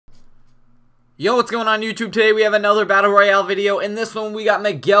Yo, what's going on YouTube? Today we have another Battle Royale video. In this one we got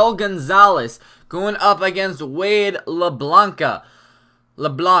Miguel Gonzalez going up against Wade LeBlanc.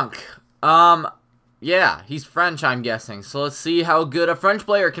 Yeah, he's French, I'm guessing. So let's see how good a French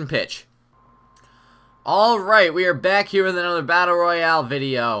player can pitch. Alright, we are back here with another Battle Royale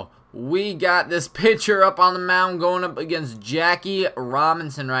video. We got this pitcher up on the mound going up against Jackie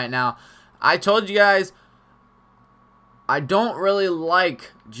Robinson right now. I told you guys, I don't really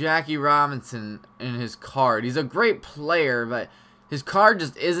like Jackie Robinson in his card. He's a great player, but his card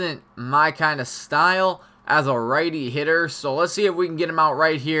just isn't my kind of style as a righty hitter. So let's see if we can get him out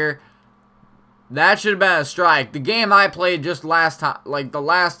right here. That should have been a strike. The game I played just last time, like the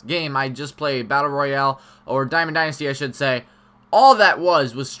last game I just played, Battle Royale, or Diamond Dynasty I should say, all that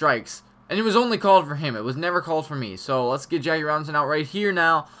was strikes. And it was only called for him. It was never called for me. So let's get Jackie Robinson out right here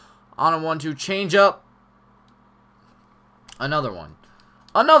now on a 1-2 changeup. Another one.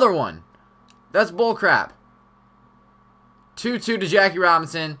 Another one. That's bullcrap. 2-2 to Jackie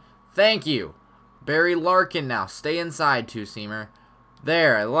Robinson. Thank you. Barry Larkin now. Stay inside, two-seamer.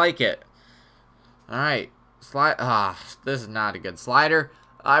 There, I like it. Alright. Slide. This is not a good slider.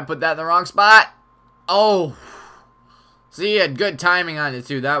 I put that in the wrong spot. Oh. See, he had good timing on it,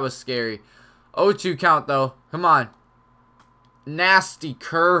 too. That was scary. 0-2 count, though. Come on. Nasty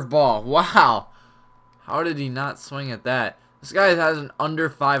curveball. Wow. How did he not swing at that? This guy has an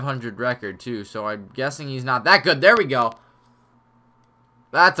under 500 record, too, so I'm guessing he's not that good. There we go.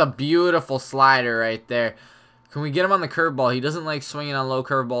 That's a beautiful slider right there. Can we get him on the curveball? He doesn't like swinging on low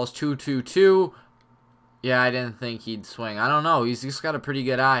curveballs. 2-2-2. Yeah, I didn't think he'd swing. I don't know. He's just got a pretty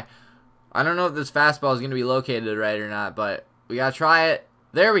good eye. I don't know if this fastball is going to be located right or not, but we got to try it.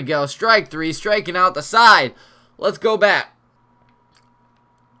 There we go. Strike three. Striking out the side. Let's go back.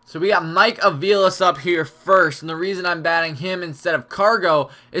 So we got Mike Aviles up here first, and the reason I'm batting him instead of Cargo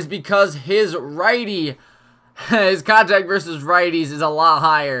is because his righty, his contact versus righties is a lot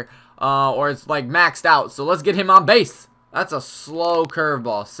higher, or it's like maxed out. So let's get him on base. That's a slow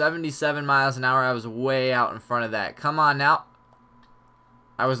curveball, 77 miles an hour. I was way out in front of that. Come on now.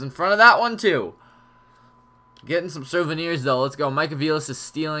 I was in front of that one too. Getting some souvenirs though. Let's go. Mike Aviles is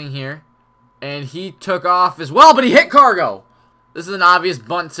stealing here, and he took off as well, but he hit Cargo. This is an obvious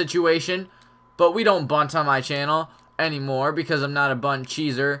bunt situation, but we don't bunt on my channel anymore because I'm not a bunt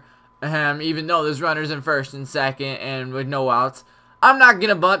cheeser. Even though there's runners in first and second and with no outs, I'm not going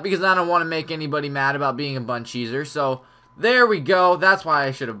to bunt because I don't want to make anybody mad about being a bunt cheeser. So there we go. That's why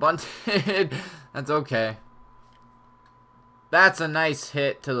I should have bunted. That's okay. That's a nice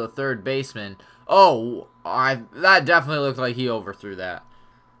hit to the third baseman. Oh, that definitely looked like he overthrew that.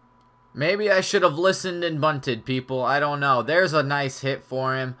 Maybe I should have listened and bunted, people. I don't know. There's a nice hit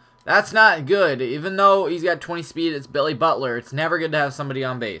for him. That's not good. Even though he's got 20 speed, it's Billy Butler. It's never good to have somebody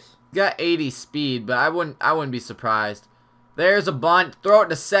on base. He's got 80 speed, but I wouldn't be surprised. There's a bunt. Throw it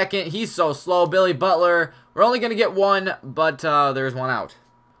to second. He's so slow. Billy Butler. We're only going to get one, but there's one out.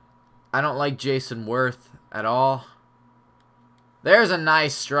 I don't like Jason Worth at all. There's a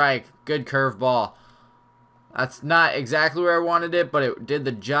nice strike. Good curveball. That's not exactly where I wanted it, but it did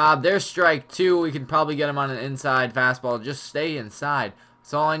the job. There's strike two. We can probably get him on an inside fastball. Just stay inside.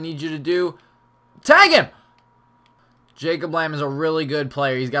 That's all I need you to do. Tag him! Jacob Lamb is a really good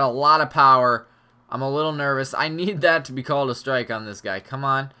player. He's got a lot of power. I'm a little nervous. I need that to be called a strike on this guy. Come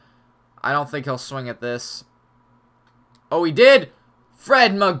on. I don't think he'll swing at this. Oh, he did?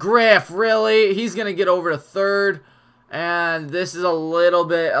 Fred McGriff, really? He's going to get over to third. And this is a little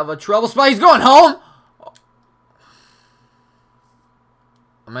bit of a trouble spot. He's going home!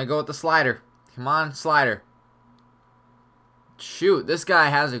 I'm going to go with the slider. Come on, slider. Shoot, this guy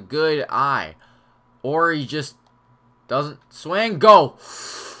has a good eye. Or he just doesn't swing. Go!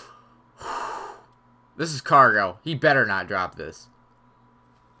 This is Cargo. He better not drop this.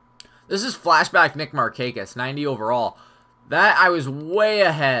 This is flashback Nick Markakis, 90 overall. That I was way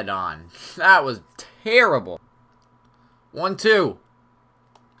ahead on. That was terrible. 1-2.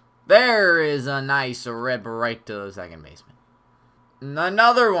 There is a nice rip right to the second baseman.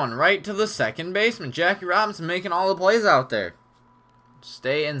 Another one right to the second baseman. Jackie Robinson making all the plays out there.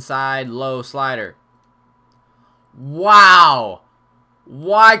 Stay inside, low slider. Wow.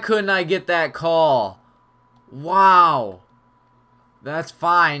 Why couldn't I get that call? Wow. That's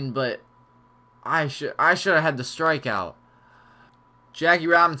fine, but I should have had the strikeout. Jackie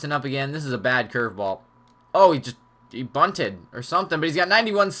Robinson up again. This is a bad curveball. Oh, he bunted or something, but he's got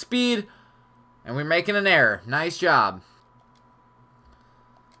 91 speed, and we're making an error. Nice job.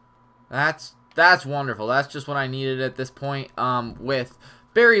 That's wonderful. That's just what I needed at this point. With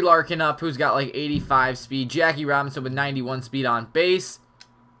Barry Larkin up, who's got like 85 speed. Jackie Robinson with 91 speed on base.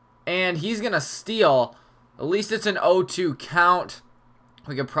 And he's going to steal. At least it's an 0-2 count.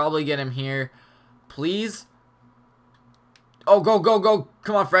 We could probably get him here. Please. Oh, go, go, go.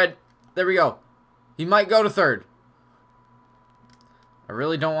 Come on, Fred. There we go. He might go to third. I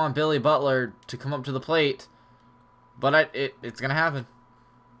really don't want Billy Butler to come up to the plate. But it's going to happen.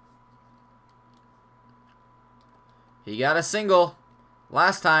 He got a single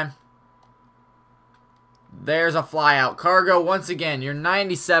last time. There's a fly out. Cargo, once again, you're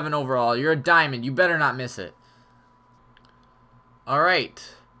 97 overall. You're a diamond. You better not miss it. All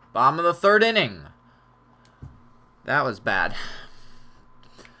right. Bottom of the third inning. That was bad.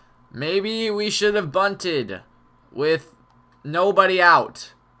 Maybe we should have bunted with nobody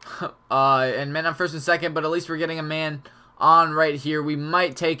out. And men on first and second, but at least we're getting a man on right here. We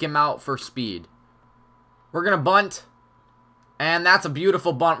might take him out for speed. We're going to bunt. And that's a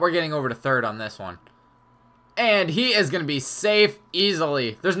beautiful bunt. We're getting over to third on this one. And he is going to be safe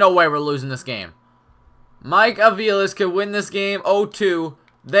easily. There's no way we're losing this game. Mike Aviles could win this game 0-2.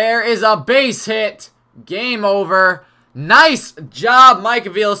 There is a base hit. Game over. Nice job, Mike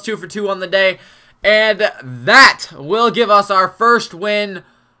Aviles. 2 for 2 on the day. And that will give us our first win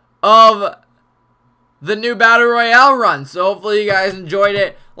of the new Battle Royale run. So hopefully you guys enjoyed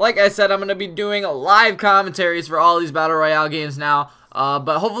it. Like I said, I'm going to be doing live commentaries for all these Battle Royale games now.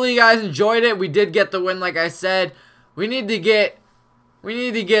 But hopefully you guys enjoyed it. We did get the win, like I said. We need to get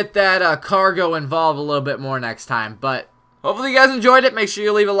that cargo involved a little bit more next time. But hopefully you guys enjoyed it. Make sure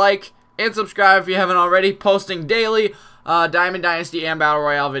you leave a like and subscribe if you haven't already. Posting daily Diamond Dynasty and Battle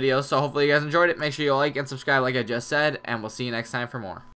Royale videos. So hopefully you guys enjoyed it. Make sure you like and subscribe like I just said. And we'll see you next time for more.